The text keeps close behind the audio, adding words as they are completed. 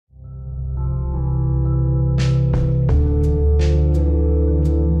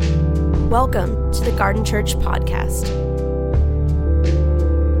Welcome to the Garden Church podcast.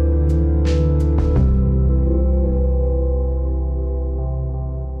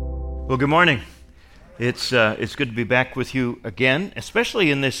 Well, good morning. It's good to be back with you again,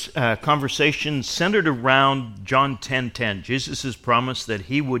 especially in this conversation centered around John 10:10. Jesus' promise that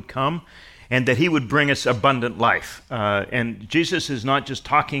he would come and that he would bring us abundant life. And Jesus is not just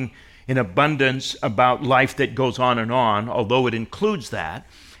talking in abundance about life that goes on and on, although it includes that.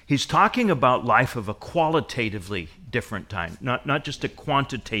 He's talking about life of a qualitatively different kind, not just a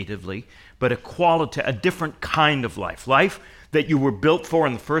quantitatively, but a different kind of life. Life that you were built for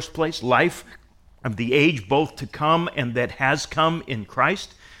in the first place, life of the age both to come and that has come in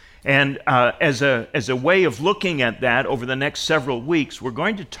Christ. And as a way of looking at that over the next several weeks, we're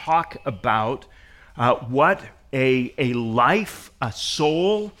going to talk about what a life, a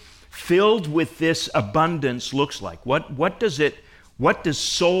soul filled with this abundance looks like. What does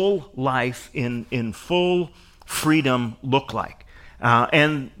soul life in full freedom look like?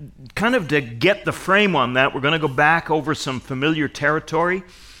 And kind of to get the frame on that, we're going to go back over some familiar territory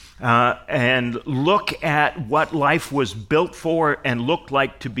and look at what life was built for and looked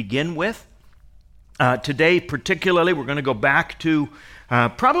like to begin with. Today, particularly, we're going to go back to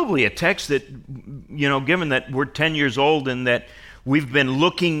probably a text that, given that we're 10 years old and that we've been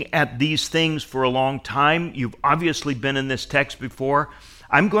looking at these things for a long time. You've obviously been in this text before.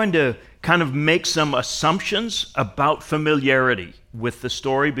 I'm going to kind of make some assumptions about familiarity with the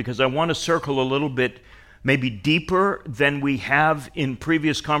story because I want to circle a little bit maybe deeper than we have in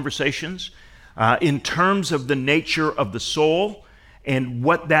previous conversations in terms of the nature of the soul and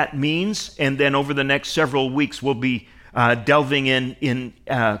what that means. And then over the next several weeks, we'll be delving in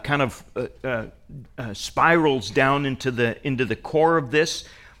kind of spirals down into the core of this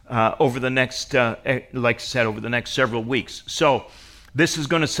over the next, like I said, over the next several weeks. So this is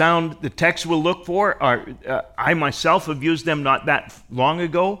going to sound, the text we'll look for are, I myself have used them not that long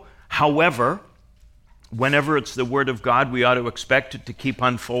ago. However, whenever it's the Word of God, we ought to expect it to keep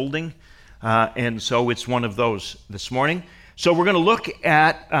unfolding. And so it's one of those this morning. So we're going to look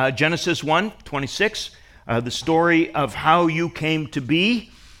at Genesis 1:26. The story of how you came to be,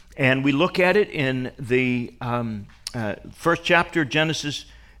 and we look at it in the first chapter, Genesis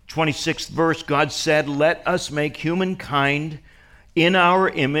 26th verse. God said, "Let us make humankind in our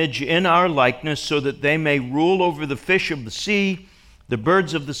image, in our likeness, so that they may rule over the fish of the sea, the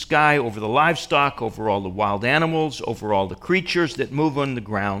birds of the sky, over the livestock, over all the wild animals, over all the creatures that move on the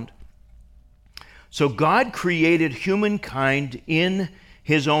ground." So God created humankind in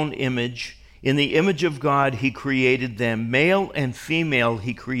his own image. In the image of God, he created them. Male and female,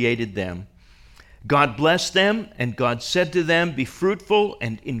 he created them. God blessed them, and God said to them, "Be fruitful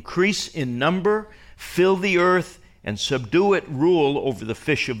and increase in number, fill the earth and subdue it, rule over the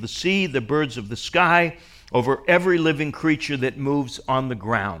fish of the sea, the birds of the sky, over every living creature that moves on the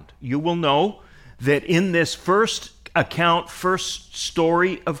ground." You will know that in this first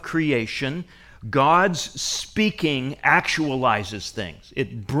story of creation, God's speaking actualizes things.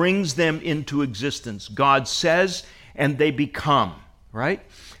 It brings them into existence. God says, and they become, right?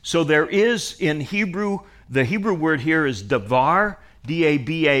 So there is in Hebrew, the Hebrew word here is davar,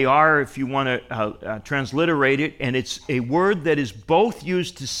 D-A-B-A-R, if you want to transliterate it, and it's a word that is both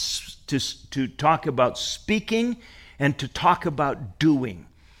used to talk about speaking and to talk about doing.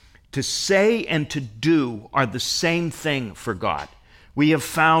 To say and to do are the same thing for God. We have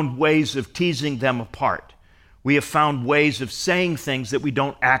found ways of teasing them apart. We have found ways of saying things that we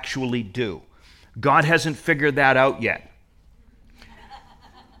don't actually do. God hasn't figured that out yet.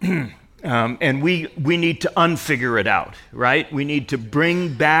 And we need to unfigure it out, right? We need to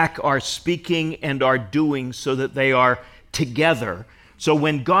bring back our speaking and our doing so that they are together. So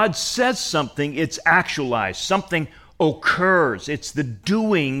when God says something, it's actualized. Something occurs. It's the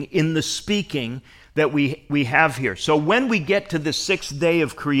doing in the speaking that we have here. So when we get to the sixth day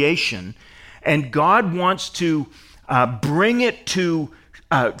of creation, and God wants to bring it to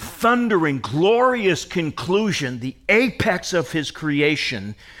thundering, glorious conclusion, the apex of his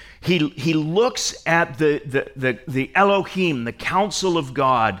creation, he looks at the Elohim, the counsel of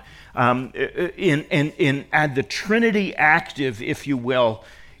God, at the Trinity active, if you will,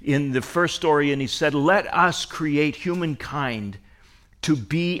 in the first story, and he said, "Let us create humankind to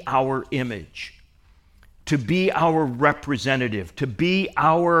be our image, to be our representative, to be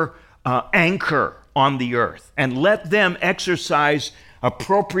our anchor on the earth, and let them exercise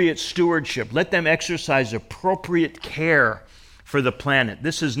appropriate stewardship. Let them exercise appropriate care for the planet."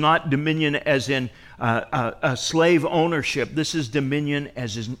 This is not dominion as in slave ownership. This is dominion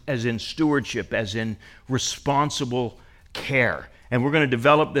as in stewardship, as in responsible care. And we're going to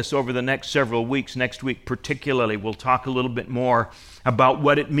develop this over the next several weeks. Next week particularly, we'll talk a little bit more about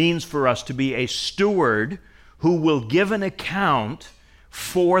what it means for us to be a steward who will give an account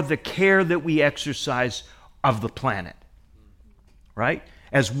for the care that we exercise of the planet, right?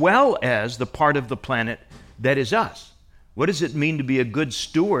 As well as the part of the planet that is us. What does it mean to be a good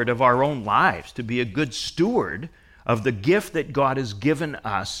steward of our own lives, to be a good steward of the gift that God has given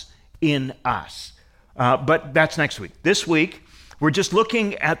us in us? But that's next week. This week, we're just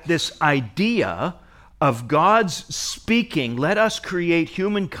looking at this idea of God's speaking, let us create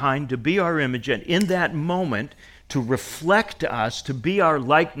humankind to be our image, and in that moment, to reflect us, to be our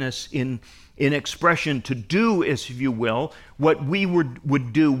likeness in expression, to do, if you will, what we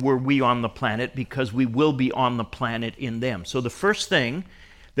would do were we on the planet, because we will be on the planet in them. So the first thing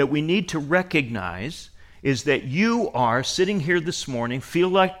that we need to recognize is that you are sitting here this morning, feel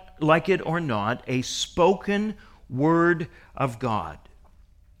like it or not, a spoken word of God.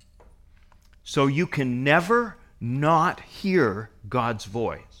 So you can never not hear God's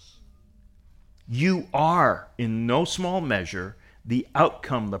voice. You are, in no small measure, the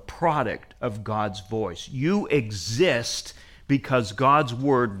outcome, the product of God's voice. You exist because God's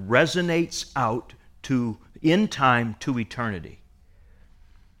word resonates out in time to eternity.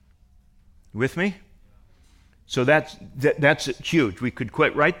 With me? So that's huge. We could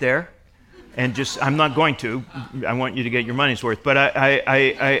quit right there and I'm not going to. I want you to get your money's worth. But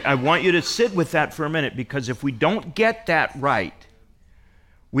I want you to sit with that for a minute, because if we don't get that right,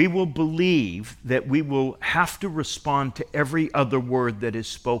 we will believe that we will have to respond to every other word that is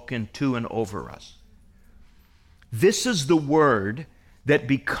spoken to and over us. This is the word that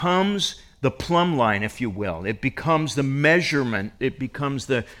becomes the plumb line, if you will. It becomes the measurement. It becomes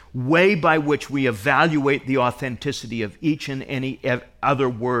the way by which we evaluate the authenticity of each and any other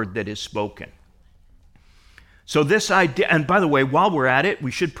word that is spoken. So this idea, and by the way, while we're at it,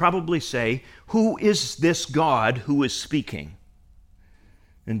 we should probably say, who is this God who is speaking?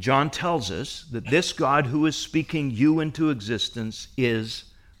 And John tells us that this God who is speaking you into existence is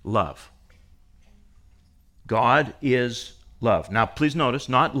love. God is love. Now, please notice,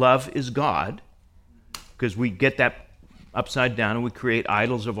 not love is God, because we get that upside down and we create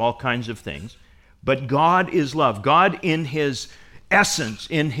idols of all kinds of things. But God is love. God, in his essence,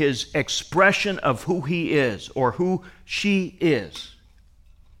 in his expression of who he is or who she is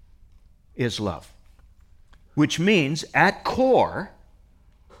love. Which means, at core,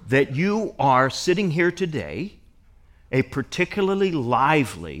 that you are sitting here today a particularly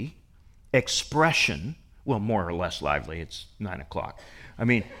lively expression, well, more or less lively, it's 9 o'clock,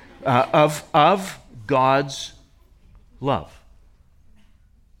 of God's love.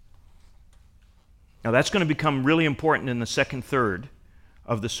 Now, that's going to become really important in the second third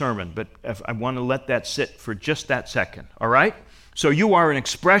of the sermon, but I want to let that sit for just that second, all right? So you are an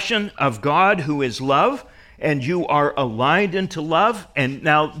expression of God who is love, and you are aligned into love. And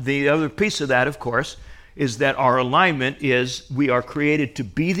now the other piece of that, of course, is that our alignment is we are created to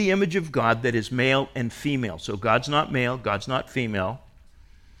be the image of God that is male and female. So God's not male, God's not female,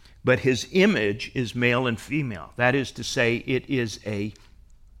 but his image is male and female. That is to say,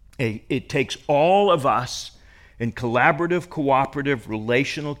 it takes all of us in collaborative, cooperative,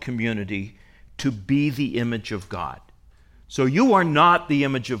 relational community to be the image of God. So you are not the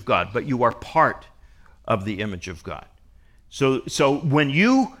image of God, but you are part of the image of God. So when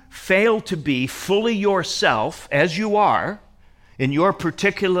you fail to be fully yourself as you are, in your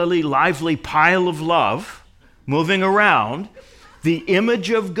particularly lively pile of love, moving around, the image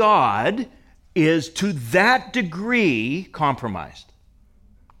of God is to that degree compromised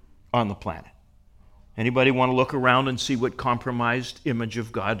on the planet. Anybody want to look around and see what compromised image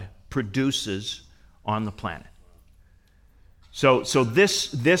of God produces on the planet? So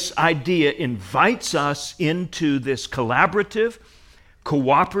this idea invites us into this collaborative,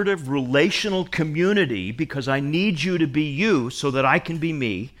 cooperative, relational community, because I need you to be you so that I can be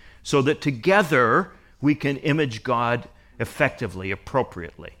me, so that together we can image God effectively,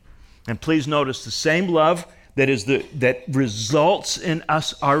 appropriately. And please notice the same love that results in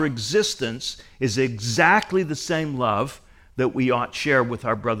our existence is exactly the same love that we ought share with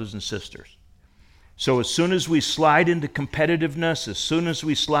our brothers and sisters. So as soon as we slide into competitiveness, as soon as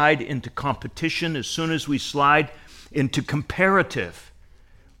we slide into competition, as soon as we slide into comparative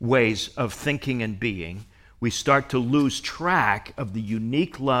ways of thinking and being, we start to lose track of the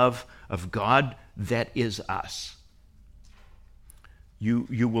unique love of God that is us.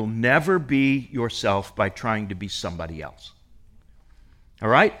 You will never be yourself by trying to be somebody else. All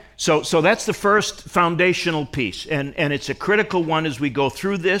right? So that's the first foundational piece, and it's a critical one as we go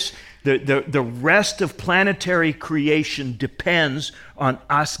through this. The rest of planetary creation depends on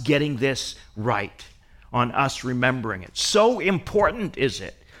us getting this right, on us remembering it. So important is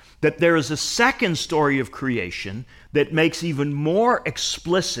it that there is a second story of creation that makes even more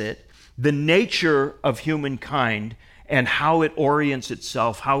explicit the nature of humankind and how it orients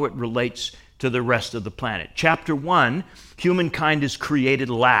itself, how it relates to the rest of the planet. Chapter 1, humankind is created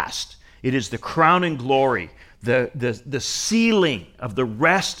last. It is the crowning glory, the sealing of the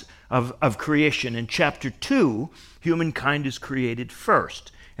rest of creation. In chapter 2, humankind is created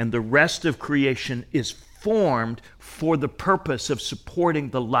first, and the rest of creation is formed for the purpose of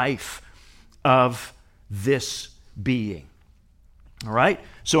supporting the life of this being. All right?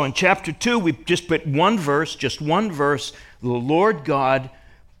 So in chapter 2, we just put just one verse. The Lord God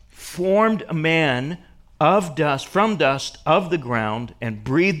formed a man from dust of the ground and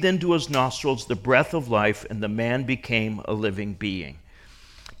breathed into his nostrils the breath of life, and the man became a living being.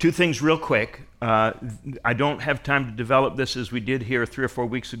 Two things real quick. I don't have time to develop this as we did here 3 or 4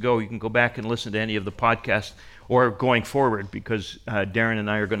 weeks ago. You can go back and listen to any of the podcasts or going forward, because Darren and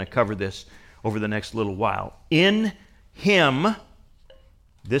I are going to cover this over the next little while. In him,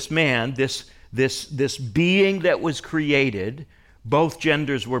 this man, this being that was created, both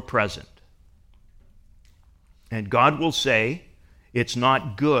genders were present. And God will say, it's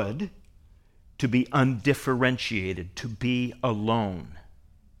not good to be undifferentiated, to be alone.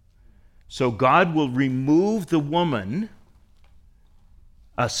 So God will remove the woman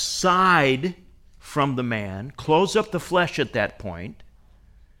aside from the man, close up the flesh at that point,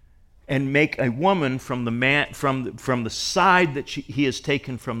 and make a woman from the man from the side that he has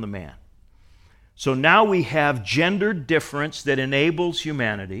taken from the man. So now we have gender difference that enables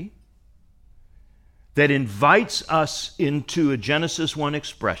humanity, that invites us into a Genesis 1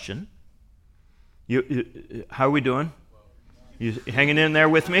 expression. How are we doing? You hanging in there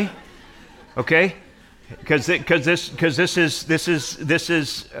with me? Okay? Because this is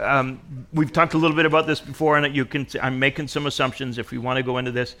we've talked a little bit about this before, and I'm making some assumptions. If we want to go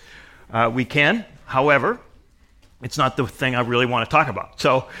into this, we can. However, it's not the thing I really want to talk about.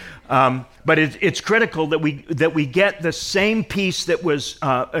 So, but it's critical that we get the same piece that was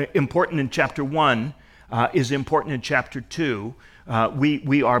important in chapter 1 is important in chapter 2.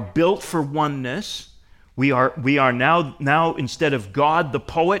 We are built for oneness. We are now instead of God the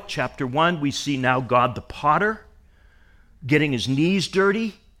poet, chapter 1, we see now God the potter, getting his knees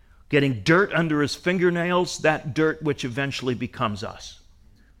dirty, getting dirt under his fingernails, that dirt which eventually becomes us,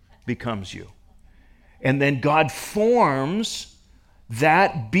 becomes you. And then God forms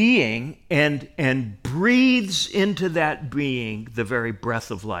that being and breathes into that being the very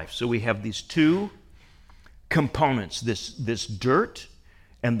breath of life. So we have these two components, this dirt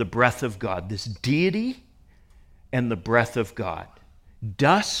and the breath of God, this deity and the breath of God,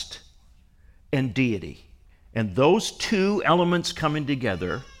 dust and deity. And those two elements coming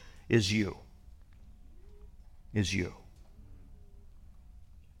together is you.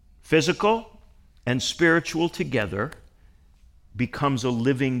 Physical and spiritual together becomes a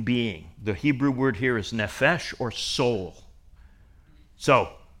living being. The Hebrew word here is nephesh, or soul. So,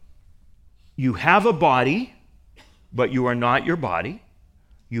 you have a body, but you are not your body.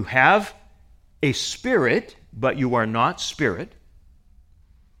 You have a spirit, but you are not spirit.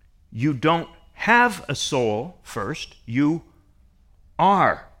 You don't have a soul first. You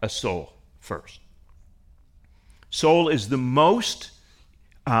are a soul first. Soul is the most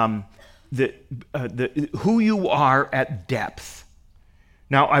who you are at depth.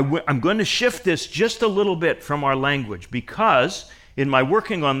 Now, I'm going to shift this just a little bit from our language, because in my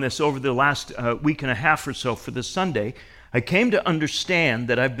working on this over the last week and a half or so for this Sunday, I came to understand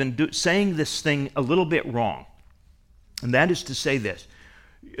that I've been saying this thing a little bit wrong. And that is to say this.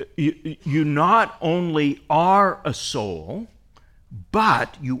 You not only are a soul,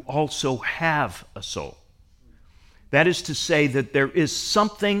 but you also have a soul. That is to say that there is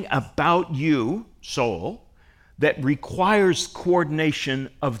something about you, soul, that requires coordination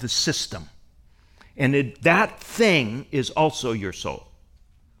of the system. And that thing is also your soul.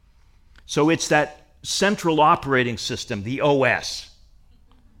 So it's that central operating system, the OS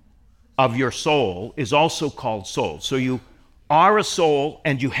of your soul, is also called soul. So you are a soul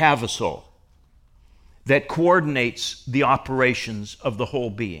and you have a soul that coordinates the operations of the whole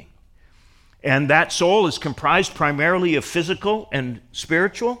being. And that soul is comprised primarily of physical and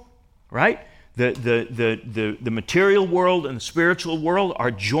spiritual, right? The material world and the spiritual world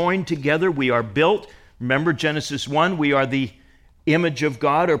are joined together. We are built. Remember Genesis 1, we are the image of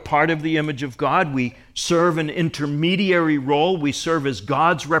God or part of the image of God. We serve an intermediary role. We serve as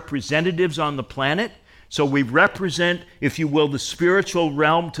God's representatives on the planet. So we represent, if you will, the spiritual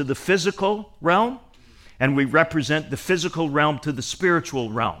realm to the physical realm, and we represent the physical realm to the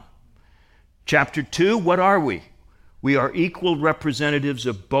spiritual realm. Chapter 2, what are we? We are equal representatives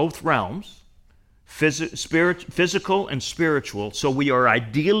of both realms, physical and spiritual. So we are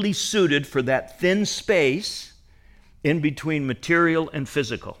ideally suited for that thin space in between material and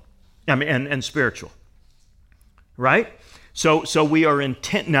physical, and spiritual, right? So we are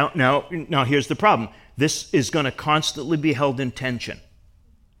intent. Now here's the problem. This is going to constantly be held in tension.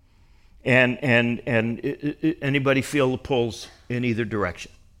 And anybody feel the pulls in either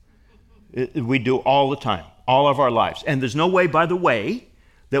direction? We do all the time, all of our lives. And there's no way, by the way,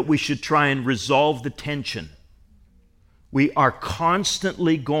 that we should try and resolve the tension. We are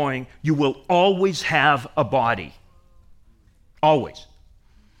constantly going, you will always have a body. Always.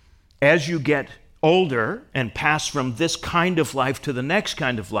 As you get older and pass from this kind of life to the next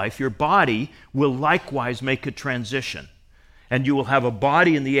kind of life, your body will likewise make a transition. And you will have a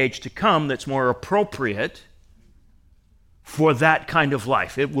body in the age to come that's more appropriate for that kind of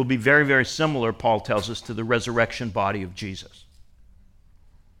life. It will be very, very similar, Paul tells us, to the resurrection body of Jesus.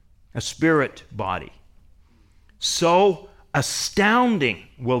 A spirit body. So astounding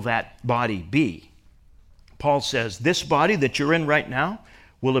will that body be. Paul says, this body that you're in right now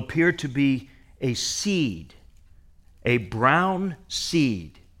will appear to be a seed, a brown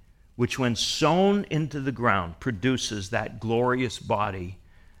seed, which when sown into the ground produces that glorious body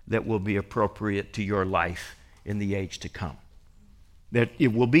that will be appropriate to your life in the age to come. That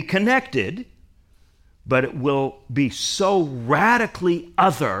it will be connected, but it will be so radically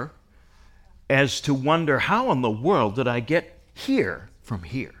other as to wonder, how in the world did I get here from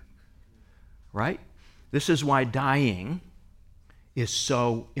here? Right? This is why dying is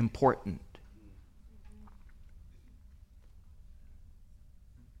so important.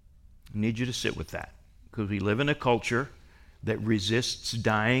 I need you to sit with that, because we live in a culture that resists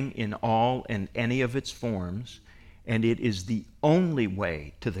dying in all and any of its forms, and it is the only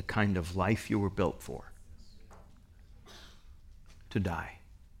way to the kind of life you were built for. To die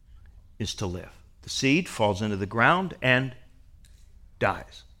is to live. The seed falls into the ground and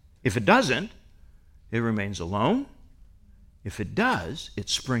dies. If it doesn't, it remains alone. If it does, it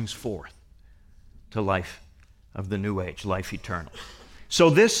springs forth to life of the new age, life eternal. So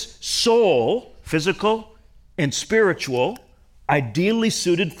this soul, physical and spiritual, ideally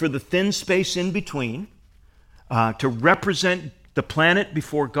suited for the thin space in between, to represent the planet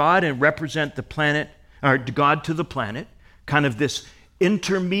before God and represent the planet, or God to the planet, kind of this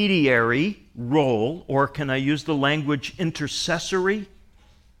intermediary role, or can I use the language intercessory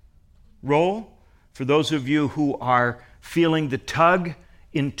role? For those of you who are feeling the tug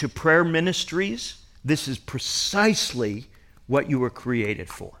into prayer ministries, this is precisely what you were created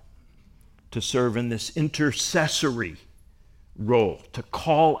for, to serve in this intercessory role, to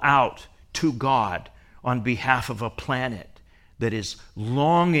call out to God on behalf of a planet that is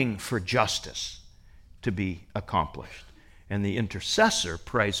longing for justice to be accomplished. And the intercessor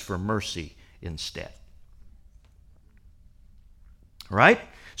prays for mercy instead. All right?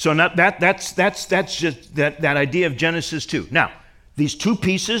 So now that's just that idea of Genesis 2. Now, these two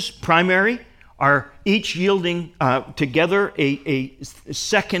pieces, primary, are each yielding together a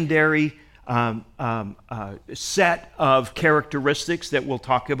secondary set of characteristics that we'll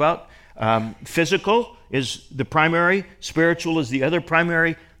talk about. Physical is the primary, spiritual is the other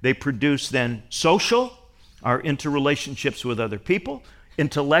primary. They produce then social, our interrelationships with other people,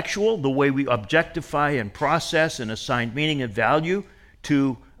 intellectual, the way we objectify and process and assign meaning and value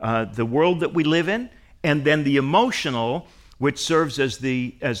to the world that we live in, and then the emotional, which serves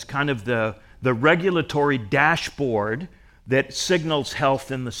as kind of the regulatory dashboard that signals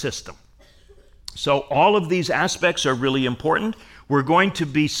health in the system. So all of these aspects are really important. We're going to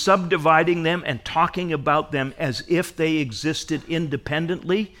be subdividing them and talking about them as if they existed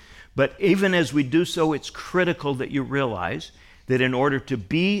independently. But even as we do so, it's critical that you realize that in order to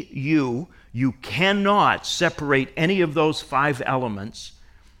be you, you cannot separate any of those five elements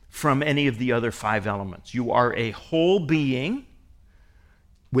from any of the other five elements. You are a whole being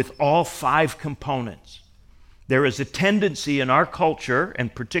with all five components. There is a tendency in our culture,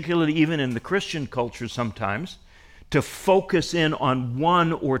 and particularly even in the Christian culture sometimes, to focus in on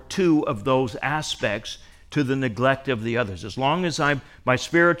one or two of those aspects to the neglect of the others. As long as my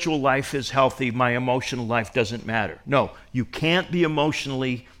spiritual life is healthy, my emotional life doesn't matter. No, you can't be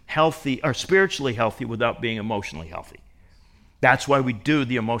emotionally healthy or spiritually healthy without being emotionally healthy. That's why we do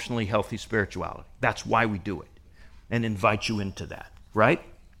the emotionally healthy spirituality. That's why we do it. and invite you into that, right?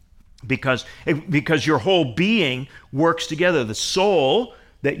 Because your whole being works together. The soul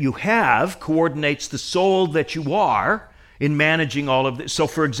that you have coordinates the soul that you are in managing all of this. So,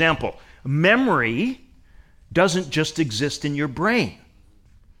 for example, memory doesn't just exist in your brain.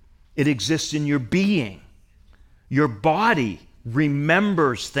 It exists in your being. Your body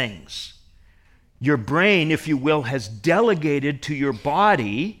remembers things. Your brain, if you will, has delegated to your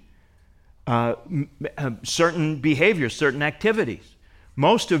body certain behaviors, certain activities.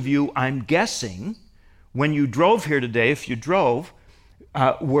 Most of you, I'm guessing, when you drove here today, if you drove,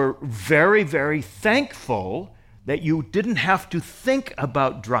 were very, very thankful that you didn't have to think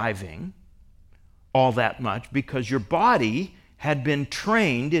about driving all that much because your body had been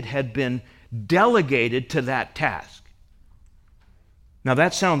trained, it had been delegated to that task. Now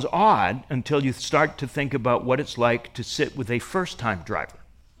that sounds odd until you start to think about what it's like to sit with a first-time driver.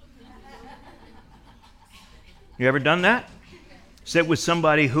 You ever done that? Sit with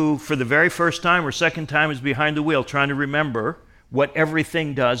somebody who, for the very first time or second time, is behind the wheel trying to remember what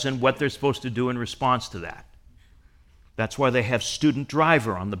everything does and what they're supposed to do in response to that. That's why they have student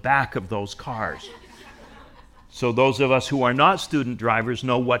driver on the back of those cars. So those of us who are not student drivers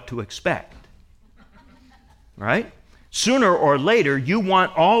know what to expect. Right? Sooner or later, you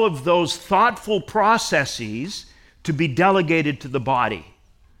want all of those thoughtful processes to be delegated to the body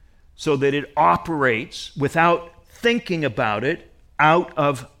so that it operates without thinking about it, out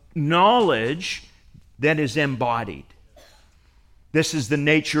of knowledge that is embodied. This is the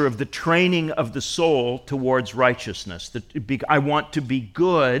nature of the training of the soul towards righteousness. I want to be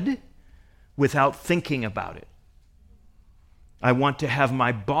good without thinking about it. I want to have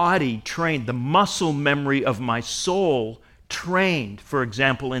my body trained, the muscle memory of my soul trained, for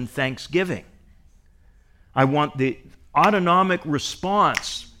example, in thanksgiving. I want the autonomic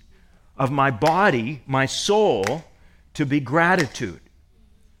response of my body, my soul, to be gratitude.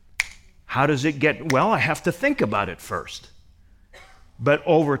 How does it get? Well, I have to think about it first. But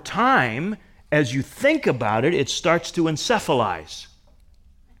over time, as you think about it, it starts to encephalize.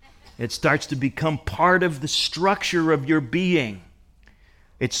 It starts to become part of the structure of your being.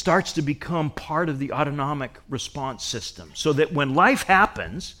 It starts to become part of the autonomic response system. So that when life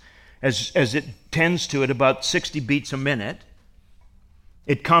happens, as it tends to at about 60 beats a minute,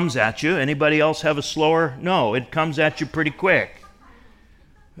 it comes at you. Anybody else have a slower? No, it comes at you pretty quick.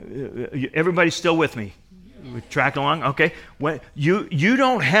 Everybody's still with me? We track along? Okay. You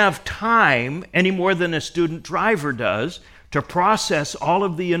don't have time any more than a student driver does to process all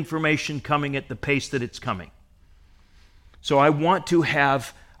of the information coming at the pace that it's coming. So I want to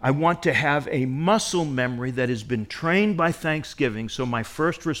have a muscle memory that has been trained by thanksgiving, so my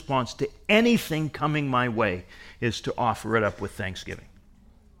first response to anything coming my way is to offer it up with thanksgiving.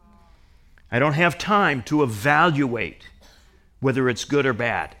 I don't have time to evaluate whether it's good or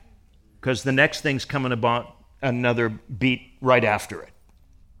bad, because the next thing's coming about another beat right after it.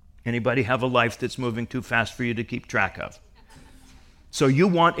 Anybody have a life that's moving too fast for you to keep track of? So you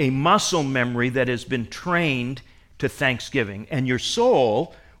want a muscle memory that has been trained to thanksgiving, and your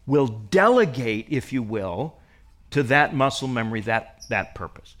soul will delegate, if you will, to that muscle memory, that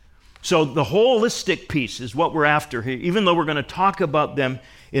purpose. So the holistic piece is what we're after here. Even though we're going to talk about them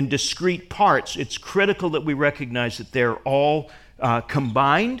in discrete parts, it's critical that we recognize that they're all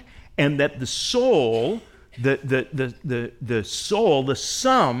combined, and that the soul, the soul, the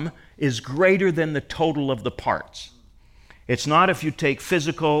sum is greater than the total of the parts. It's not if you take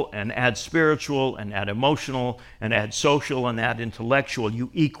physical and add spiritual and add emotional and add social and add intellectual, you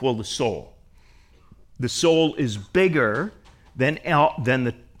equal the soul. The soul is bigger than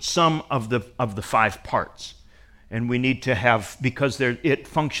the sum of the five parts. And we need to have, because it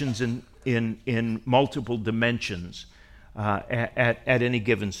functions in multiple dimensions at any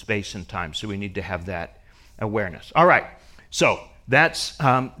given space and time. So we need to have that awareness. All right, so that's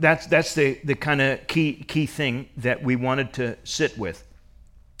the kind of key thing that we wanted to sit with.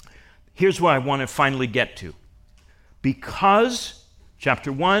 Here's what I want to finally get to. Because,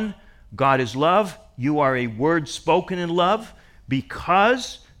 chapter 1, God is love, you are a word spoken in love.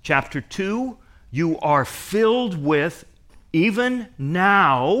 Because, chapter 2, you are filled with, even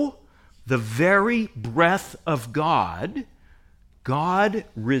now, the very breath of God. God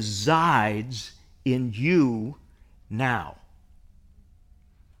resides in you now.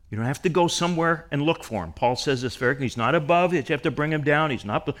 You don't have to go somewhere and look for him. Paul says this very clearly. He's not above it. You have to bring him down. He's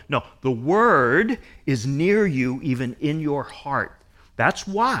not. No, the Word is near you, even in your heart. That's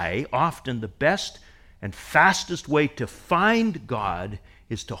why often the best and fastest way to find God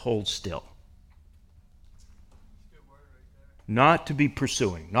is to hold still. Not to be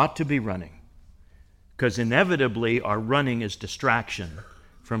pursuing, not to be running. Because inevitably our running is distraction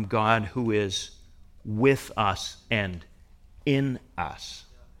from God who is with us and in us.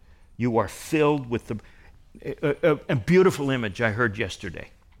 You are filled with a beautiful image I heard yesterday.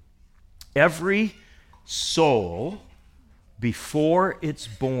 Every soul, before it's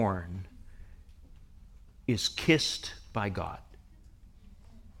born, is kissed by God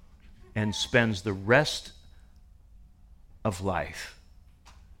and spends the rest of life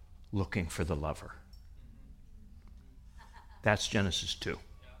looking for the lover. That's Genesis 2.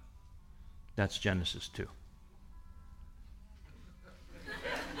 That's Genesis 2.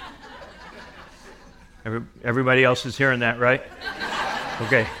 Everybody else is hearing that, right?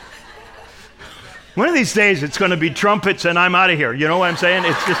 Okay. One of these days it's going to be trumpets and I'm out of here. You know what I'm saying?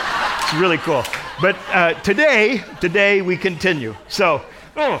 It's really cool. But today we continue. So,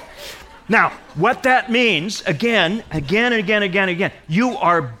 now, what that means, again, you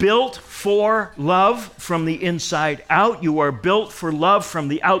are built for love from the inside out. You are built for love from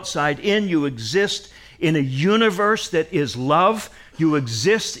the outside in. You exist in a universe that is love. You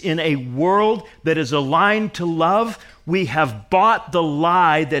exist in a world that is aligned to love. We have bought the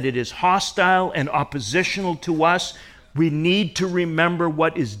lie that it is hostile and oppositional to us. We need to remember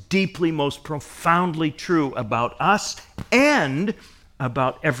what is deeply, most profoundly true about us and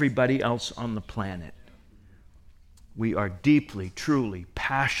about everybody else on the planet. We are deeply, truly,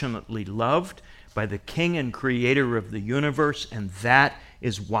 passionately loved by the King and Creator of the universe, and that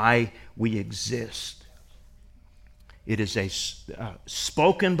is why we exist. It is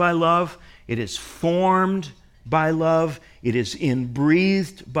spoken by love. It is formed by love. It is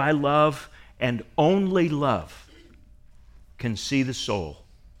inbreathed by love, and only love can see the soul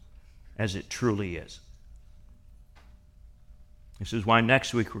as it truly is. This is why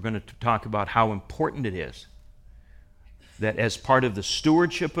next week we're going to talk about how important it is that as part of the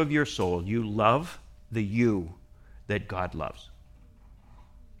stewardship of your soul, you love the you that God loves.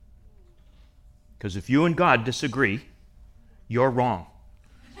 Because if you and God disagree, you're wrong.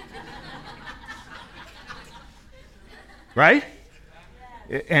 Right?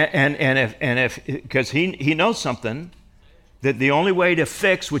 And if because he knows something, that the only way to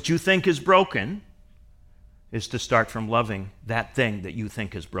fix what you think is broken is to start from loving that thing that you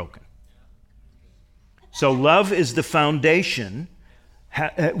think is broken. So love is the foundation.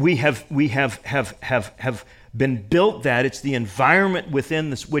 We have been built that. It's the environment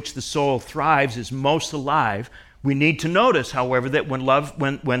within which the soul thrives, is most alive. We need to notice, however, that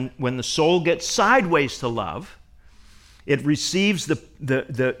when the soul gets sideways to love, it receives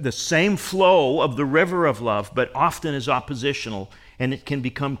the same flow of the river of love, but often is oppositional, and it can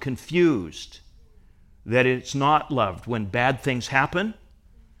become confused that it's not loved. When bad things happen,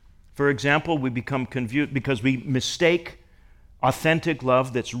 for example, we become confused because we mistake authentic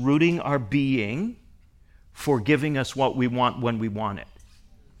love that's rooting our being for giving us what we want when we want it.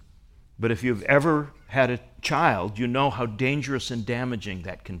 But if you've ever had a child, you know how dangerous and damaging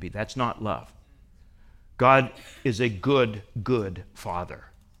that can be. That's not love. God is a good, good Father.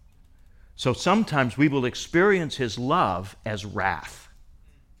 So sometimes we will experience His love as wrath,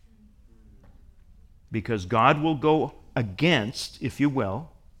 because God will go against, if you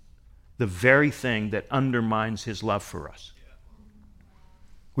will, the very thing that undermines His love for us.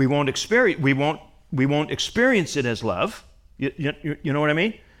 We won't experience it as love. You know what I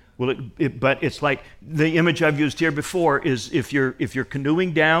mean? Well, but it's like the image I've used here before is if you're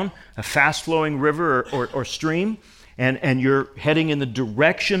canoeing down a fast-flowing river or stream, and you're heading in the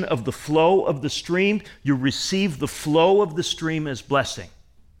direction of the flow of the stream, you receive the flow of the stream as blessing.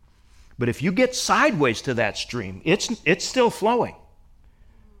 But if you get sideways to that stream, it's still flowing.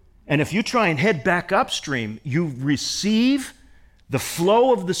 And if you try and head back upstream, you receive the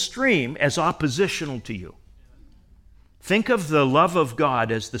flow of the stream as oppositional to you. Think of the love of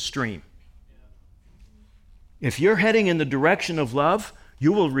God as the stream. If you're heading in the direction of love,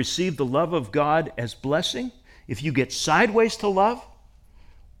 you will receive the love of God as blessing. If you get sideways to love,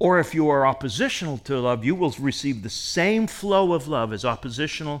 or if you are oppositional to love, you will receive the same flow of love as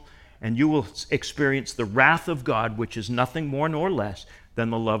oppositional, and you will experience the wrath of God, which is nothing more nor less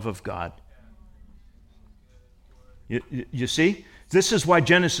than the love of God. You see? This is why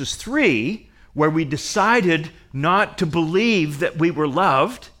Genesis 3, where we decided not to believe that we were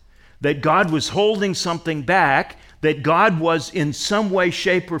loved, that God was holding something back, that God was in some way,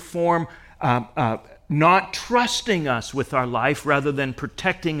 shape, or form not trusting us with our life rather than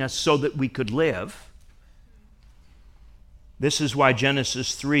protecting us so that we could live. This is why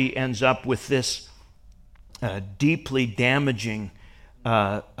Genesis 3 ends up with this deeply damaging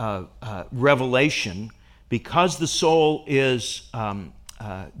revelation, because the soul is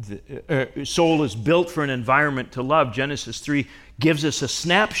soul is built for an environment to love. Genesis 3 gives us a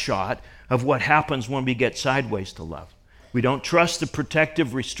snapshot of what happens when we get sideways to love. We don't trust the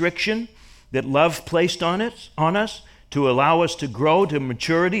protective restriction that love placed on us to allow us to grow to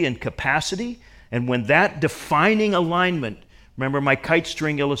maturity and capacity. And when that defining alignment, remember my kite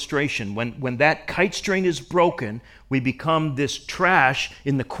string illustration, when that kite string is broken, we become this trash.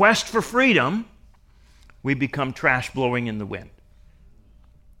 In the quest for freedom, we become trash blowing in the wind.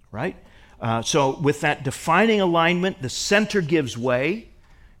 Right? So with that defining alignment, the center gives way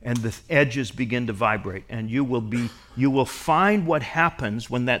and the edges begin to vibrate. And you will find what happens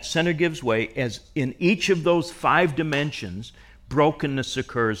when that center gives way, as in each of those 5 dimensions, brokenness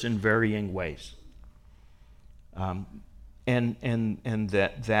occurs in varying ways. And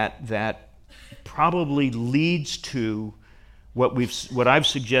that probably leads to what I've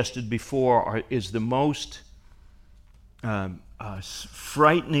suggested before is the most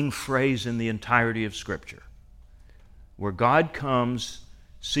frightening phrase in the entirety of Scripture, where God comes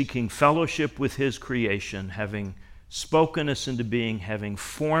seeking fellowship with His creation, having spoken us into being, having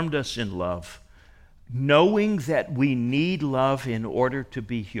formed us in love, knowing that we need love in order to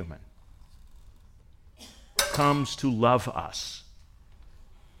be human, comes to love us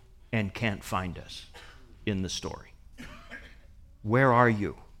and can't find us in the story. Where are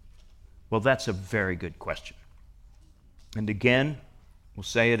you? Well, that's a very good question. And again, we'll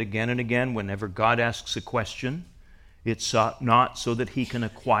say it again and again, whenever God asks a question, it's not so that He can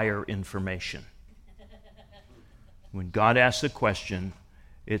acquire information. When God asks a question,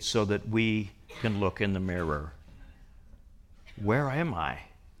 it's so that we can look in the mirror. Where am I?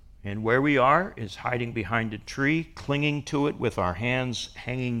 And where we are is hiding behind a tree, clinging to it with our hands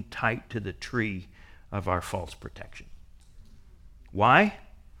hanging tight to the tree of our false protection. Why?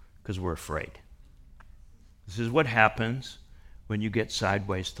 Because we're afraid. This is what happens when you get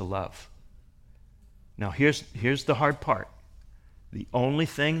sideways to love. Now, here's the hard part. The only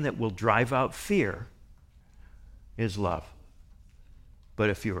thing that will drive out fear is love. But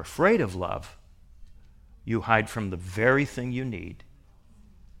if you're afraid of love, you hide from the very thing you need.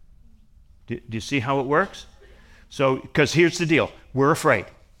 Do you see how it works? So, because here's the deal. We're afraid.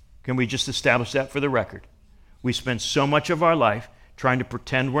 Can we just establish that for the record? We spend so much of our life trying to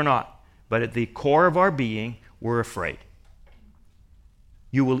pretend we're not. But at the core of our being, we're afraid.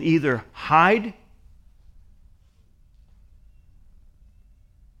 You will either hide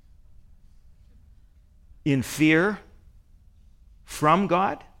in fear from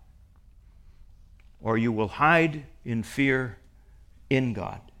God, or you will hide in fear in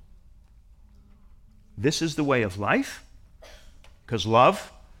God. This is the way of life, because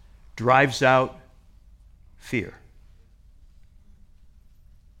love drives out fear.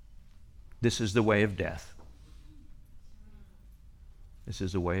 This is the way of death. This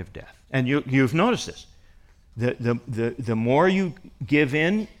is the way of death. And you've noticed this. The more you give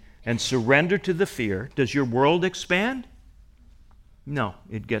in and surrender to the fear, does your world expand? No.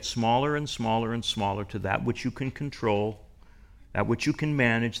 It gets smaller and smaller and smaller to that which you can control, that which you can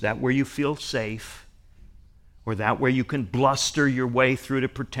manage, that where you feel safe, or that where you can bluster your way through to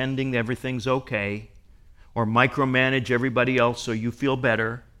pretending everything's okay, or micromanage everybody else so you feel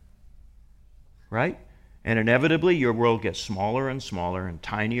better, right? And inevitably, your world gets smaller and smaller and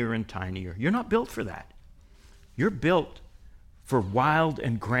tinier and tinier. You're not built for that. You're built for wild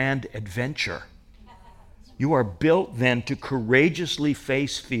and grand adventure. You are built then to courageously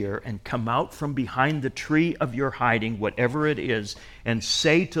face fear and come out from behind the tree of your hiding, whatever it is, and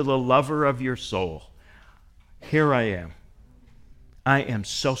say to the lover of your soul, here I am. I am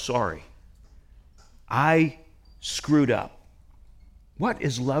so sorry. I screwed up. What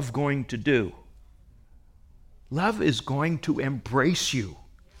is love going to do? Love is going to embrace you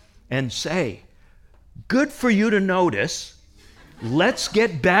and say, good for you to notice. Let's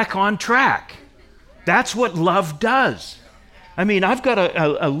get back on track. That's what love does. I mean, I've got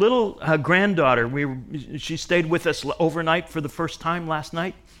a little granddaughter. She stayed with us overnight for the first time last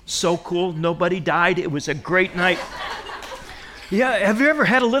night. So cool. Nobody died. It was a great night. Yeah, have you ever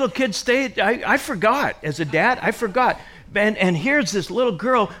had a little kid stay? I forgot. As a dad, I forgot. And here's this little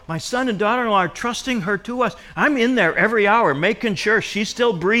girl. My son and daughter-in-law are trusting her to us. I'm in there every hour making sure she's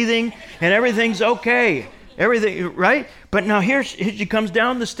still breathing and everything's okay. Everything, right? But now here she comes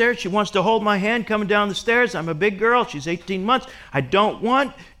down the stairs. She wants to hold my hand coming down the stairs. I'm a big girl. She's 18 months. I don't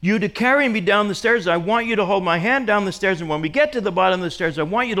want you to carry me down the stairs. I want you to hold my hand down the stairs. And when we get to the bottom of the stairs, I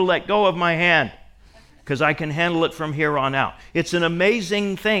want you to let go of my hand because I can handle it from here on out. It's an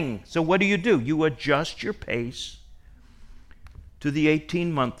amazing thing. So what do? You adjust your pace to the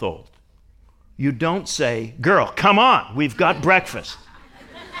 18-month-old. You don't say, girl, come on, we've got breakfast.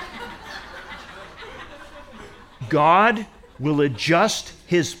 God will adjust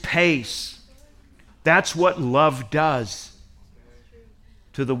his pace. That's what love does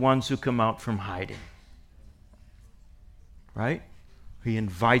to the ones who come out from hiding. Right? He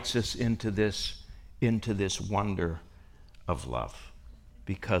invites us into this wonder of love.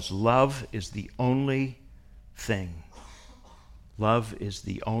 Because love is the only thing. Love is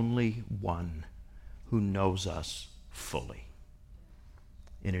the only one who knows us fully.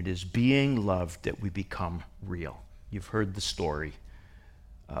 And it is being loved that we become real. You've heard the story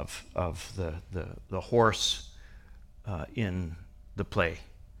of the horse in the playpen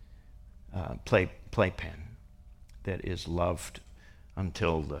that is loved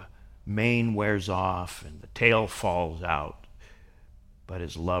until the mane wears off and the tail falls out, but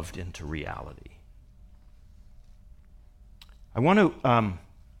is loved into reality. I want to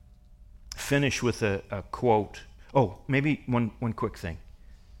finish with a quote. Oh, maybe one quick thing.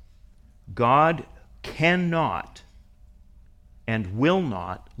 God cannot and will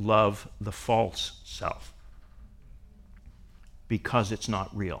not love the false self because it's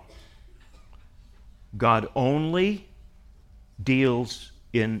not real. God only deals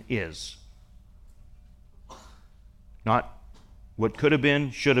in is. Not what could have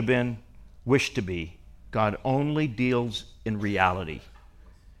been, should have been, wished to be. God only deals in reality.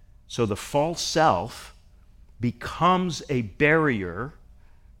 So the false self becomes a barrier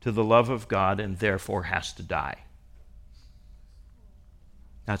to the love of God and therefore has to die.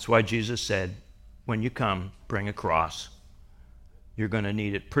 That's why Jesus said, when you come, bring a cross. You're going to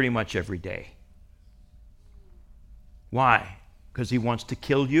need it pretty much every day. Why? Because he wants to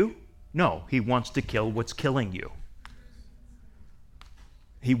kill you? No, he wants to kill what's killing you.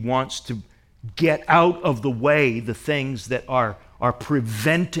 He wants to get out of the way the things that are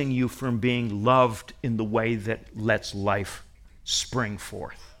preventing you from being loved in the way that lets life spring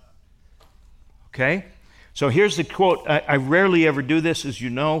forth. Okay? So here's the quote. I rarely ever do this, as you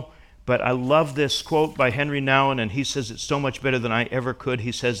know, but I love this quote by Henry Nouwen, and he says it's so much better than I ever could.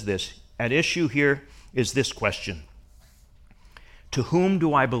 He says this: at issue here is this question: to whom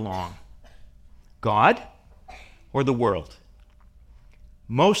do I belong? God or the world?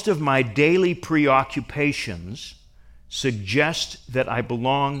 Most of my daily preoccupations suggest that I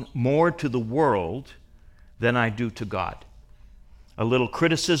belong more to the world than I do to God. A little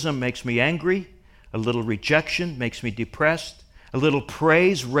criticism makes me angry. A little rejection makes me depressed. A little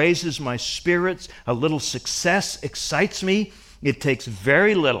praise raises my spirits. A little success excites me. It takes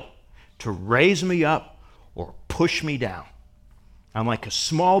very little to raise me up or push me down. I'm like a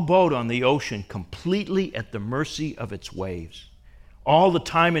small boat on the ocean, completely at the mercy of its waves. All the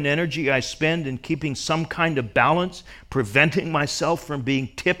time and energy I spend in keeping some kind of balance, preventing myself from being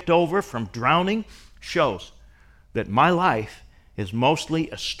tipped over, from drowning, shows that my life is mostly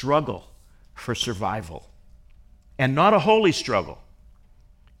a struggle for survival. And not a holy struggle,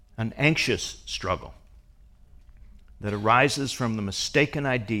 an anxious struggle that arises from the mistaken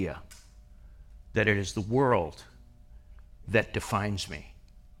idea that it is the world that defines me.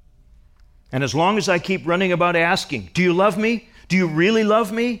 And as long as I keep running about asking, do you love me? Do you really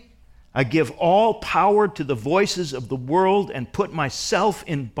love me? I give all power to the voices of the world and put myself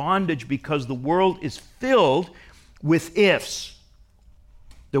in bondage because the world is filled with ifs.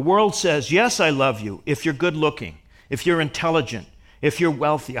 The world says, yes, I love you if you're good looking, if you're intelligent, if you're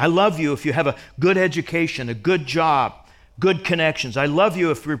wealthy. I love you if you have a good education, a good job, good connections. I love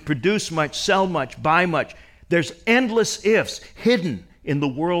you if you produce much, sell much, buy much. There's endless ifs hidden in the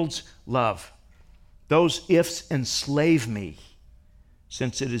world's love. Those ifs enslave me,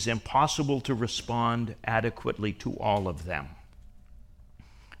 since it is impossible to respond adequately to all of them.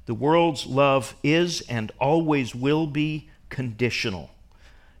 The world's love is and always will be conditional.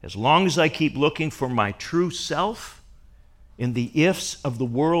 As long as I keep looking for my true self in the ifs of the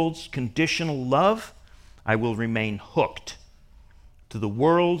world's conditional love, I will remain hooked to the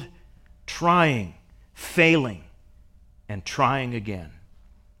world, trying, failing, and trying again.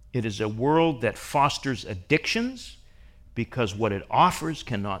 It is a world that fosters addictions because what it offers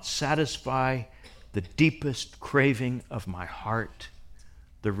cannot satisfy the deepest craving of my heart,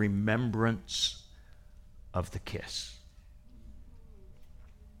 the remembrance of the kiss.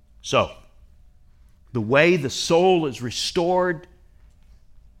 So, the way the soul is restored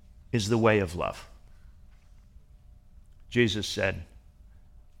is the way of love. Jesus said,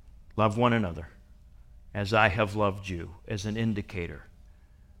 love one another as I have loved you, as an indicator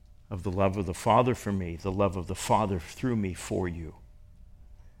of the love of the Father for me, the love of the Father through me for you.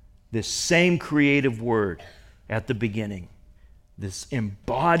 This same creative word at the beginning, this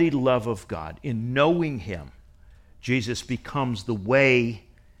embodied love of God, in knowing Him, Jesus becomes the way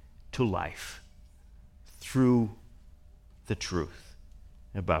to life through the truth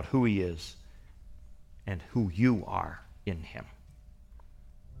about who he is and who you are in him.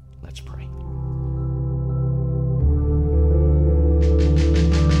 Let's pray.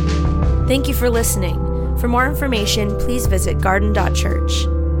 Thank you for listening. For more information, please visit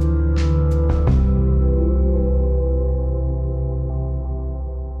garden.church.